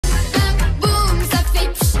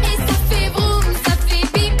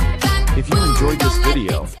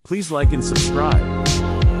please like and subscribe.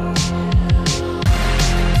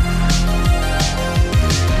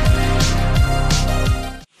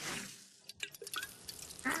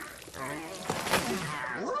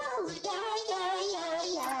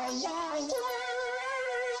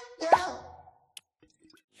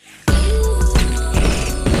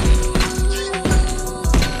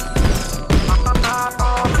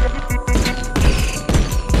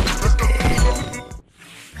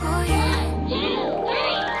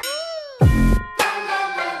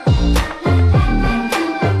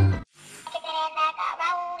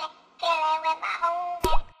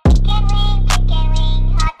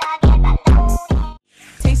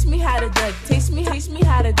 Taste me how to duck, taste me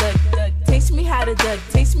how to duck, taste me how to duck,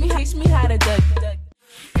 taste me how to duck.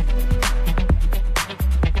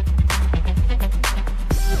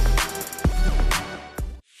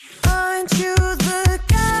 Aren't you the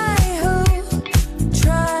guy who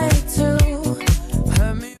tried to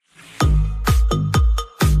hurt me?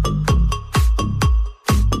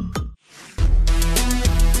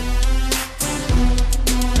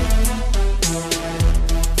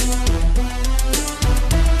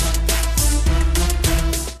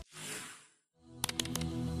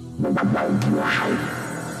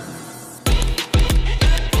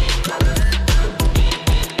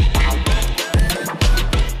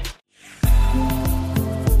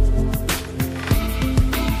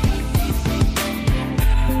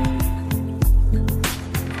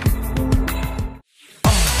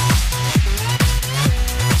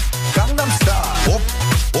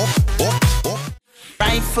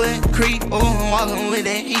 Right foot creep, oh, walking with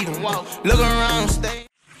that heater. Look around, stay.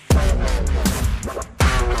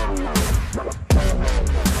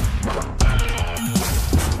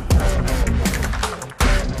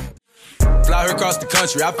 Fly her across the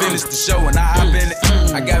country, I finished the show and I hop in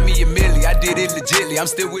it. I got me a milli, I did it legitly, I'm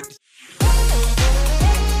still with the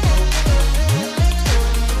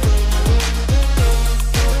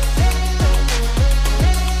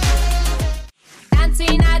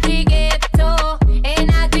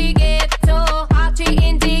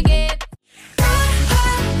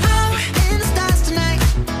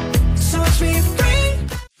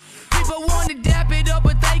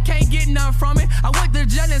from it. I went to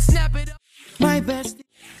jail and snap it up. My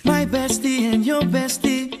bestie and your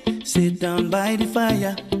bestie sit down by the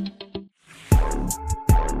fire.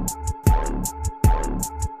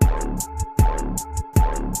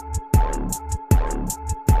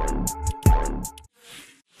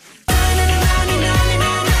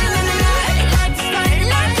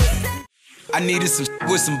 I needed some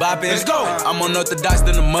with some bop in it. Let's go. I'm unorthodox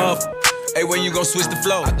than a muff. Hey, when you gon' switch the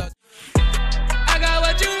flow? I got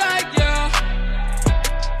what you like, yeah.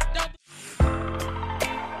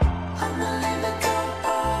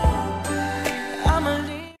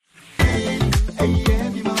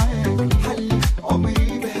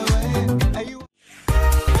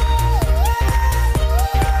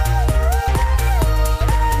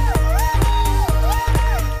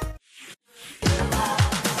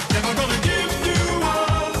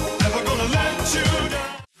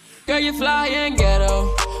 Girl, you fly in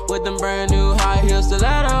ghetto with them brand new high heel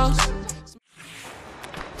stilettos.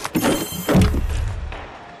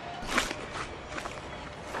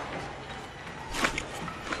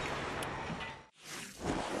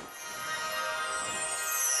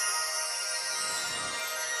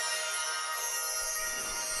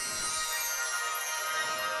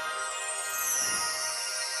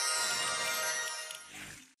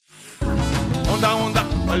 Onda, onda,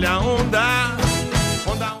 olha a onda.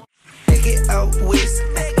 Onda. Take it out west,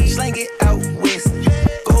 slang it out west.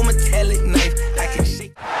 Go metallic knife, I can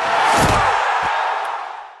shake.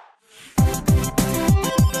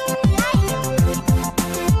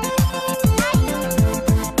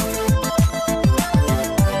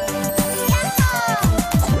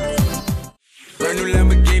 Brand new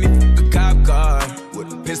Lamborghini, a cop car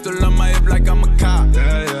with a pistol on my hip like I'm a cop.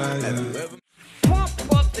 Have you ever?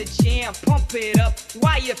 Pump up the jam, pump it up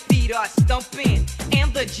while your feet are stumping.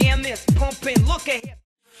 And the jam is pumping, look ahead.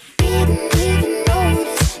 Didn't even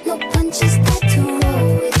notice, no punches that to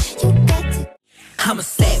roll with. You got to. I'm a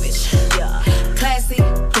savage, yeah. Classy,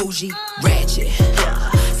 bougie, ratchet,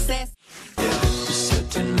 yeah. Sassy. A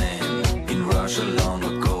certain man in Russia long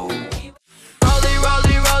ago.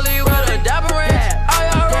 Rolly with a dapper rat. I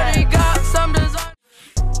already got some design.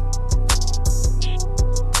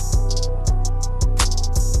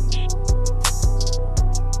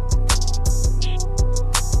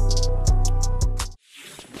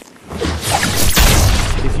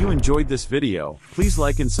 If you enjoyed this video, please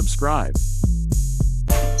like and subscribe.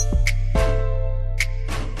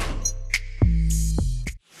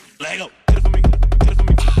 Lego, get it for me, get it for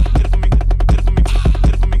me.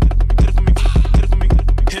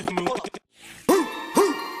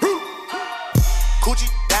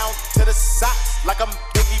 to the socks like I'm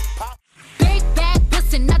Biggie Pop. Big bag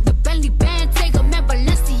pussy, not the Bentley band. Take a man,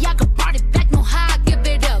 Balenciaga brought it back. No how I give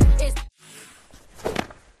it up. It's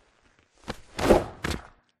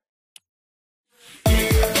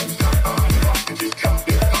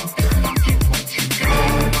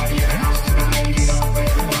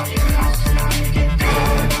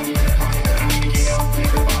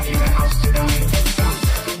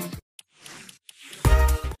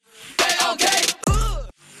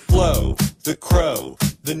Flow, the crow,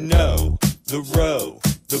 the no, the row,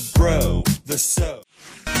 the bro, the so.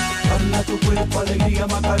 Bala tu cuerpo, alegría,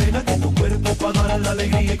 Macarena, que tu cuerpo pa' dar la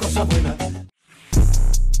alegría y cosas buenas.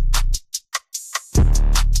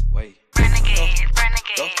 Wait. Renegade,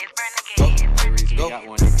 Go. Got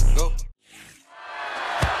one. Go.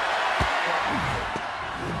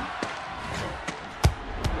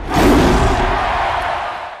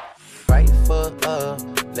 Right foot up,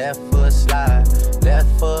 left foot slide. Left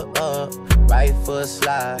foot up, right foot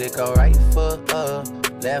slide. They go right foot up,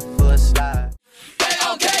 left foot slide.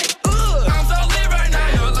 Okay. I'm so lit right now.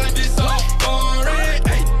 Your life is so boring.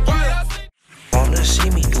 Hey, Wanna see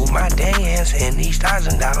me do my dance in these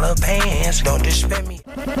 $1,000 pants? Don't disrespect me.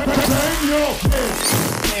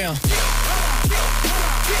 damn.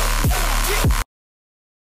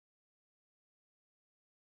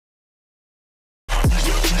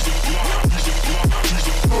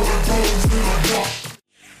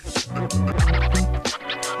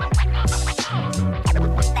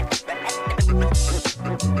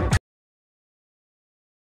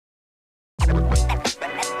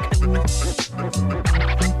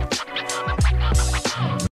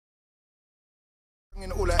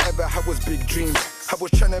 And all I ever had was big dreams. I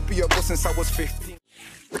was trying to be a boss since I was 15.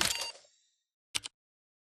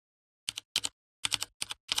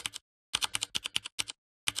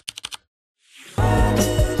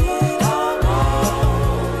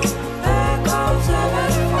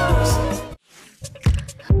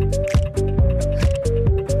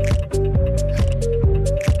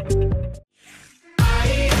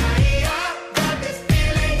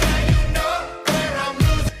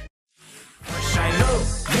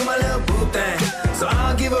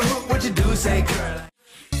 Say, girl.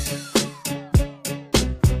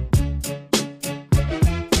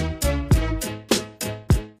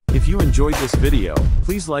 If you enjoyed this video,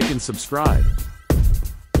 please like and subscribe.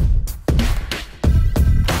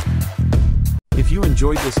 If you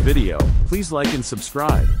enjoyed this video, please like and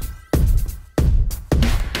subscribe.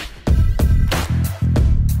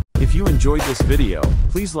 If you enjoyed this video,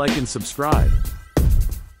 please like and subscribe.